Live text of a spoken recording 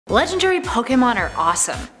Legendary Pokemon are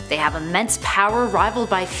awesome. They have immense power rivaled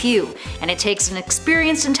by few, and it takes an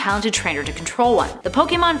experienced and talented trainer to control one. The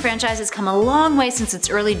Pokemon franchise has come a long way since its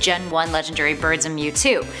early Gen 1 legendary birds and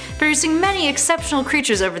MewTwo, producing many exceptional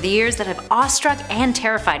creatures over the years that have awestruck and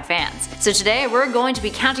terrified fans. So today we're going to be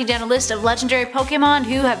counting down a list of legendary Pokemon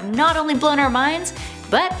who have not only blown our minds,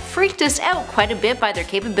 but freaked us out quite a bit by their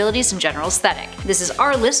capabilities and general aesthetic. This is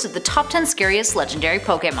our list of the top 10 scariest legendary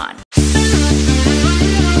Pokemon.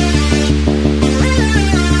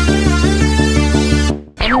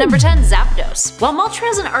 Number 10. Zapdos. While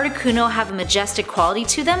Moltres and Articuno have a majestic quality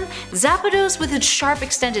to them, Zapdos with its sharp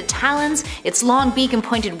extended talons, its long beak and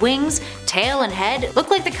pointed wings, tail and head look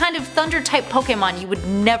like the kind of thunder-type Pokemon you would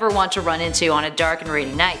never want to run into on a dark and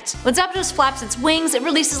rainy night. When Zapdos flaps its wings, it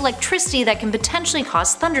releases electricity that can potentially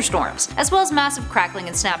cause thunderstorms, as well as massive crackling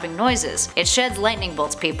and snapping noises. It sheds lightning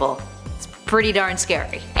bolts, people. Pretty darn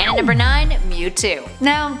scary. And at number 9, MewTwo.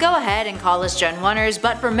 Now, go ahead and call us Gen 1ers,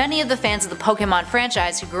 but for many of the fans of the Pokemon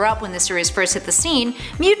franchise who grew up when the series first hit the scene,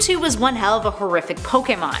 Mewtwo was one hell of a horrific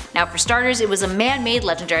Pokemon. Now for starters, it was a man-made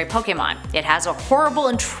legendary Pokemon. It has a horrible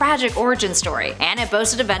and tragic origin story, and it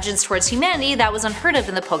boasted a vengeance towards humanity that was unheard of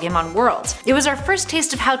in the Pokemon world. It was our first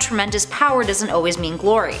taste of how tremendous power doesn't always mean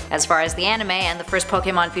glory, as far as the anime and the first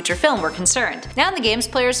Pokemon feature film were concerned. Now in the games,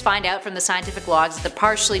 players find out from the scientific logs of the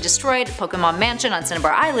partially destroyed Pokemon Mansion on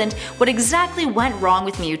Cinnabar Island what exactly went wrong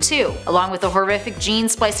with Mewtwo, along with the horrific gene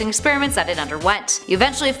splicing experiments that it underwent. You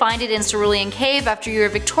eventually find it in Cerulean Cave after you are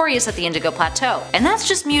victorious at the Indigo Plateau. And that's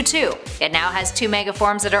just Mewtwo. It now has 2 Mega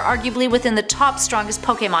Forms that are arguably within the top strongest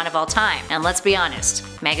Pokemon of all time. And let's be honest,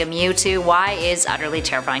 Mega Mewtwo Y is utterly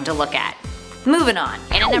terrifying to look at. Moving on.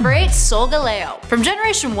 And at number 8, Solgaleo. From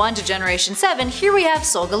Generation 1 to Generation 7, here we have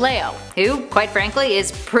Solgaleo, who, quite frankly,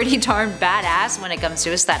 is pretty darn badass when it comes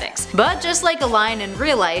to aesthetics. But just like a lion in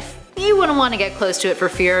real life, you wouldn't want to get close to it for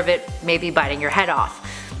fear of it maybe biting your head off.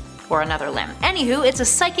 Or another limb. Anywho, it's a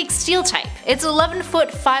Psychic Steel type. It's 11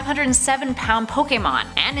 foot 507 pound Pokemon,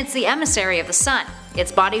 and it's the emissary of the sun.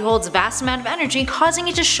 Its body holds a vast amount of energy, causing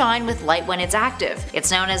it to shine with light when it's active. It's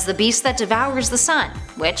known as the beast that devours the sun,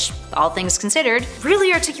 which, all things considered,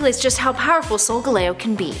 really articulates just how powerful Solgaleo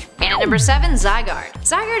can be. And at number 7, Zygarde.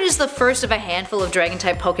 Zygarde is the first of a handful of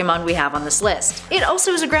dragon-type Pokemon we have on this list. It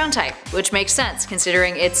also is a ground type, which makes sense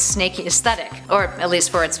considering its snaky aesthetic, or at least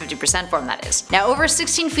for its 50% form that is. Now over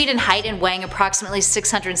 16 feet in height and weighing approximately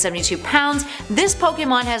 672 pounds, this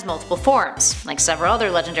Pokemon has multiple forms, like several other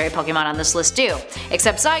legendary Pokemon on this list do.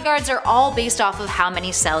 Except Zygardes are all based off of how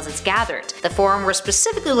many cells it's gathered. The form we're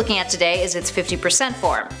specifically looking at today is its 50%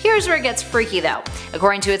 form. Here's where it gets freaky though.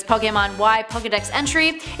 According to its Pokemon Y Pokedex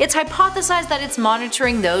entry, it's hypothesized that it's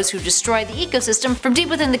monitoring those who destroy the ecosystem from deep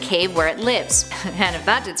within the cave where it lives. And if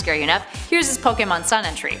that did scare you enough, here's its Pokemon Sun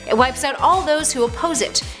entry. It wipes out all those who oppose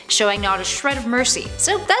it, showing not a shred of mercy.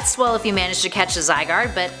 So that's swell if you manage to catch a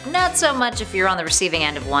Zygarde, but not so much if you're on the receiving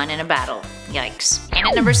end of one in a battle. Yikes. And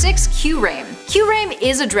at number 6, Kyurem. Kyurem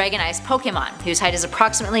is a dragon-ice Pokemon, whose height is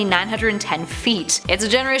approximately 910 feet. It's a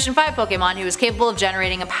Generation 5 Pokemon who is capable of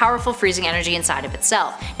generating a powerful freezing energy inside of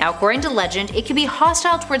itself. Now according to legend, it can be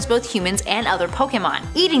hostile towards both humans and other Pokemon,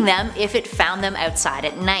 eating them if it found them outside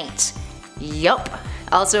at night. Yup.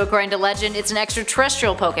 Also according to legend, it's an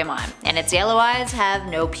extraterrestrial Pokemon, and its yellow eyes have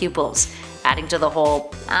no pupils, adding to the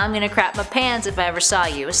whole "I'm gonna crap my pants if I ever saw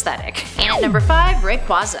you" aesthetic. And at number 5,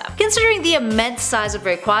 Rayquaza. Considering the immense size of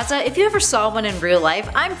Rayquaza, if you ever saw one in real life,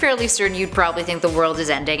 I'm fairly certain you'd probably think the world is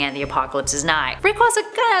ending and the apocalypse is nigh. Rayquaza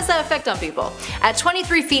kinda has that effect on people. At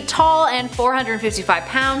 23 feet tall and 455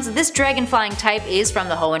 pounds, this dragon-flying type is from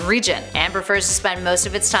the Hoenn region, and prefers to spend most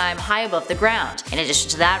of its time high above the ground. In addition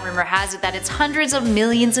to that, rumor has it that it's hundreds of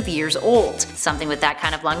millions of years old. Something with that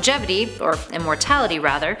kind of longevity, or immortality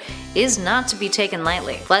rather, is not to be taken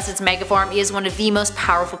lightly. Plus its Megaform is one of the most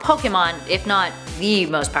powerful Pokemon, if not the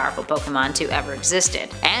most powerful Pokemon to ever existed.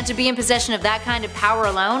 And to be in possession of that kind of power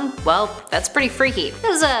alone, well, that's pretty freaky.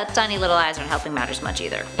 Those tiny little eyes aren't helping matters much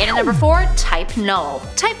either. And at number 4, Type Null.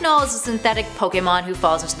 Type Null is a synthetic Pokemon who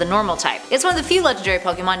falls into the normal type. It's one of the few legendary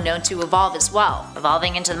Pokemon known to evolve as well,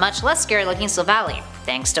 evolving into the much less scary looking Silvally,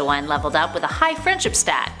 thanks to when leveled up with a high friendship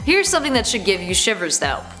stat. Here's something that should give you shivers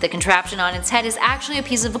though. The contraption on its head is actually a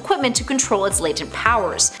piece of equipment to control its latent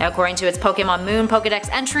powers. Now according to its Pokemon Moon Pokedex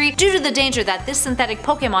entry, due to the danger that this synthetic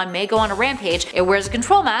Pokemon may go on a rampage, it wears a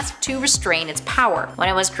control mask to restrain its power. When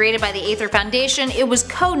it was created by the Aether Foundation, it was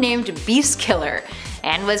codenamed Beast Killer,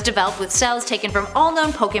 and was developed with cells taken from all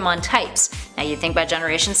known Pokemon types. Now you'd think by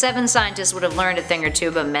Generation 7 scientists would have learned a thing or two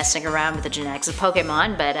about messing around with the genetics of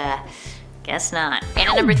Pokemon, but Guess not. And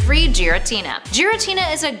at number 3, Giratina.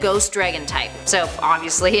 Giratina is a ghost dragon type, so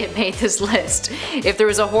obviously it made this list. If there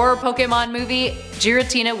was a horror Pokemon movie,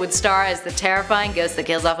 Giratina would star as the terrifying ghost that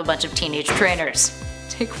kills off a bunch of teenage trainers.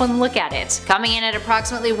 Take one look at it. Coming in at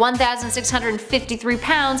approximately 1,653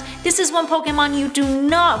 pounds, this is one Pokemon you do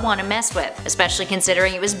not want to mess with, especially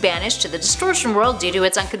considering it was banished to the Distortion World due to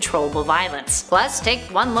its uncontrollable violence. Plus, take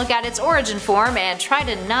one look at its origin form and try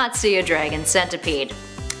to not see a dragon centipede.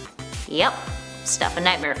 Yep. Stuff a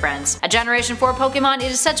nightmare, friends. A Generation 4 Pokemon,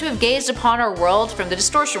 it is said to have gazed upon our world from the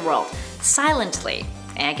Distortion World, silently,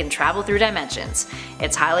 and can travel through dimensions.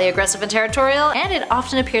 It's highly aggressive and territorial, and it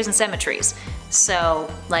often appears in cemeteries. So,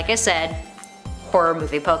 like I said, horror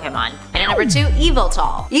movie Pokemon. And at number 2,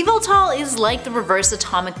 Yveltal. Yveltal is like the reverse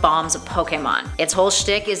atomic bombs of Pokemon. Its whole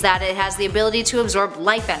shtick is that it has the ability to absorb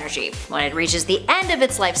life energy. When it reaches the end of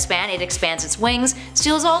its lifespan, it expands its wings,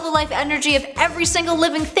 steals all the life energy of every single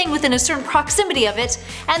living thing within a certain proximity of it,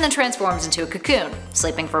 and then transforms into a cocoon,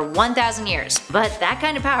 sleeping for 1,000 years. But that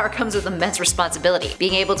kind of power comes with immense responsibility.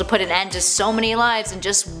 Being able to put an end to so many lives in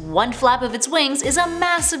just one flap of its wings is a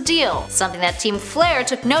massive deal, something that Team Flare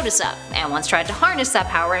took notice of, and once tried to harness that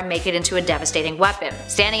power and make it into a devastating weapon.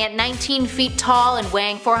 Standing at 19 feet tall and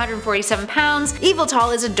weighing 447 pounds,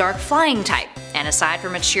 Yveltal is a dark flying type, and aside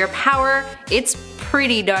from its sheer power, it's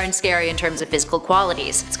pretty darn scary in terms of physical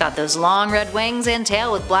qualities. It's got those long red wings and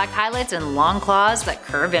tail with black highlights and long claws that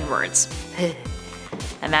curve inwards.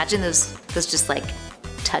 Imagine those just like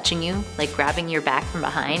touching you, like grabbing your back from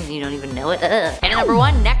behind and you don't even know it. Ugh. And at number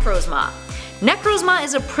 1, Necrozma. Necrozma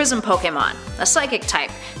is a prism Pokemon, a psychic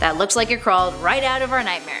type, that looks like it crawled right out of our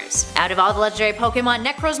nightmares. Out of all the legendary Pokemon,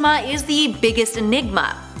 Necrozma is the biggest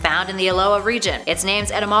enigma, found in the Alola region. Its name's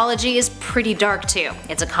etymology is pretty dark too.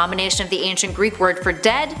 It's a combination of the ancient Greek word for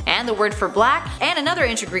dead, and the word for black, and another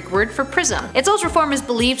ancient Greek word for prism. Its ultra form is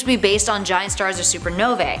believed to be based on giant stars or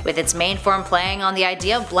supernovae, with its main form playing on the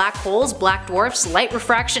idea of black holes, black dwarfs, light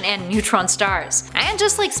refraction, and neutron stars. And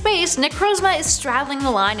just like space, Necrozma is straddling the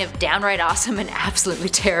line of downright awesome and absolutely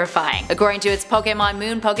terrifying. According to its Pokemon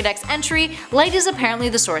Moon Pokedex entry, light is apparently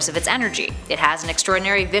the source of its energy. It has an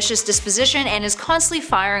extraordinary vicious disposition and is constantly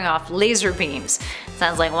firing off laser beams.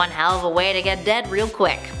 Sounds like one hell of a way to get dead real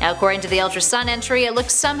quick. Now, according to the Ultra Sun entry, it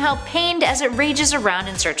looks somehow pained as it rages around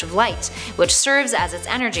in search of light, which serves as its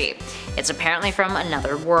energy. It's apparently from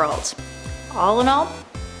another world. All in all,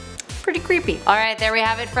 pretty creepy. Alright, there we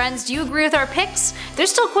have it, friends. Do you agree with our picks? There's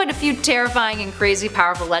still quite a few terrifying and crazy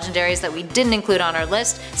powerful legendaries that we didn't include on our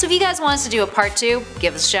list, so if you guys want us to do a part 2,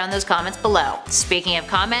 give us a shout in those comments below. Speaking of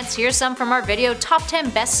comments, here's some from our video Top 10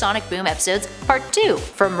 Best Sonic Boom Episodes Part 2.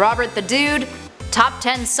 From Robert the Dude, Top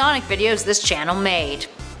 10 Sonic Videos This Channel Made.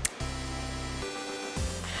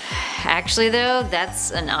 Actually though, that's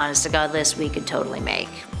an honest to god list we could totally make.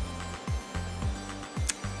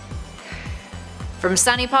 From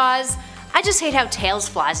Sunny Paws, I just hate how Tails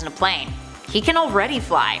flies in a plane. He can already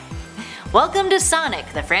fly. Welcome to Sonic,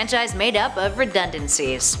 the franchise made up of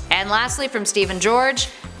redundancies. And lastly from Stephen George,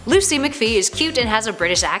 Lucy McPhee is cute and has a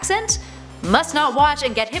British accent? Must not watch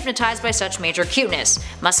and get hypnotized by such major cuteness.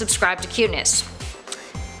 Must subscribe to cuteness.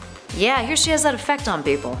 Yeah, I hear she has that effect on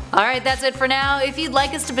people. Alright, that's it for now. If you'd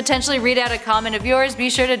like us to potentially read out a comment of yours, be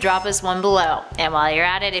sure to drop us one below. And while you're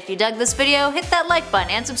at it, if you dug this video, hit that like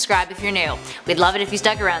button and subscribe if you're new. We'd love it if you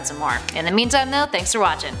stuck around some more. In the meantime though, thanks for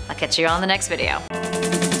watching. I'll catch you on the next video.